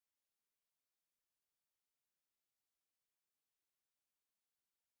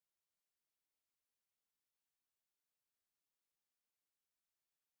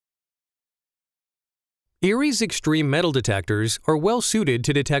Eriez Xtreme Metal Detectors are well suited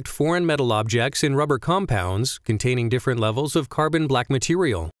to detect foreign metal objects in rubber compounds containing different levels of carbon black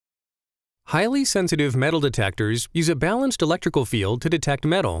material. Highly sensitive metal detectors use a balanced electrical field to detect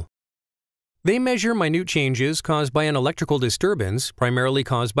metal. They measure minute changes caused by an electrical disturbance primarily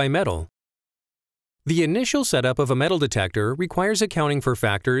caused by metal. The initial setup of a metal detector requires accounting for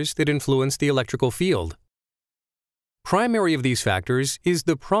factors that influence the electrical field. Primary of these factors is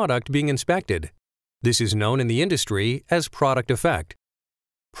the product being inspected. This is known in the industry as product effect.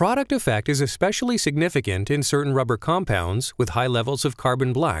 Product effect is especially significant in certain rubber compounds with high levels of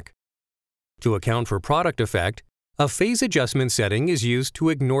carbon black. To account for product effect, a phase adjustment setting is used to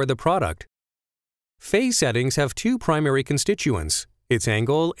ignore the product. Phase settings have two primary constituents, its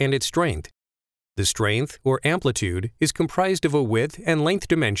angle and its strength. The strength, or amplitude, is comprised of a width and length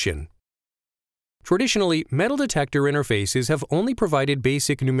dimension. Traditionally, metal detector interfaces have only provided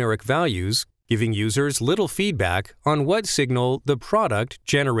basic numeric values, giving users little feedback on what signal the product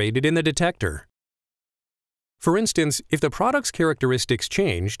generated in the detector. For instance, if the product's characteristics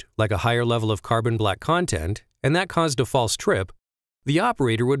changed, like a higher level of carbon black content, and that caused a false trip, the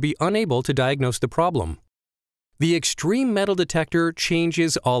operator would be unable to diagnose the problem. The Xtreme Metal Detector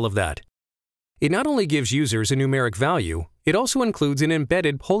changes all of that. It not only gives users a numeric value, it also includes an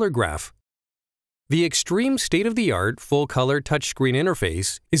embedded polar graph. The Xtreme state-of-the-art full-color touchscreen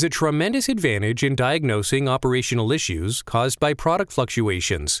interface is a tremendous advantage in diagnosing operational issues caused by product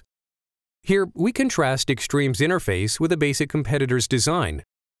fluctuations. Here, we contrast Xtreme's interface with a basic competitor's design.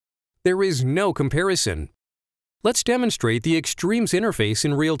 There is no comparison. Let's demonstrate the Xtreme's interface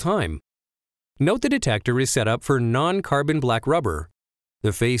in real time. Note the detector is set up for non-carbon black rubber.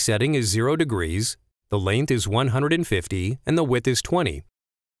 The phase setting is 0 degrees, the length is 150, and the width is 20.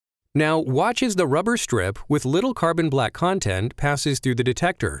 Now watch as the rubber strip with little carbon black content passes through the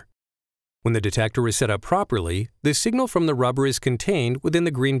detector. When the detector is set up properly, the signal from the rubber is contained within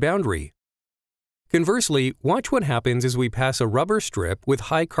the green boundary. Conversely, watch what happens as we pass a rubber strip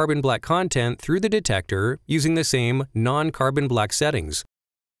with high carbon black content through the detector using the same non-carbon black settings.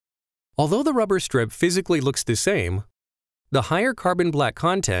 Although the rubber strip physically looks the same, the higher carbon black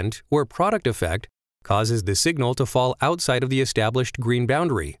content, or product effect, causes the signal to fall outside of the established green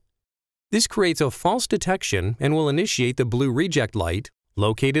boundary. This creates a false detection and will initiate the blue reject light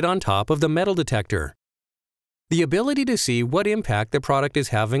located on top of the metal detector. The ability to see what impact the product is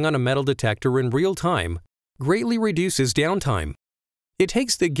having on a metal detector in real time greatly reduces downtime. It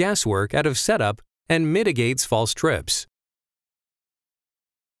takes the guesswork out of setup and mitigates false trips.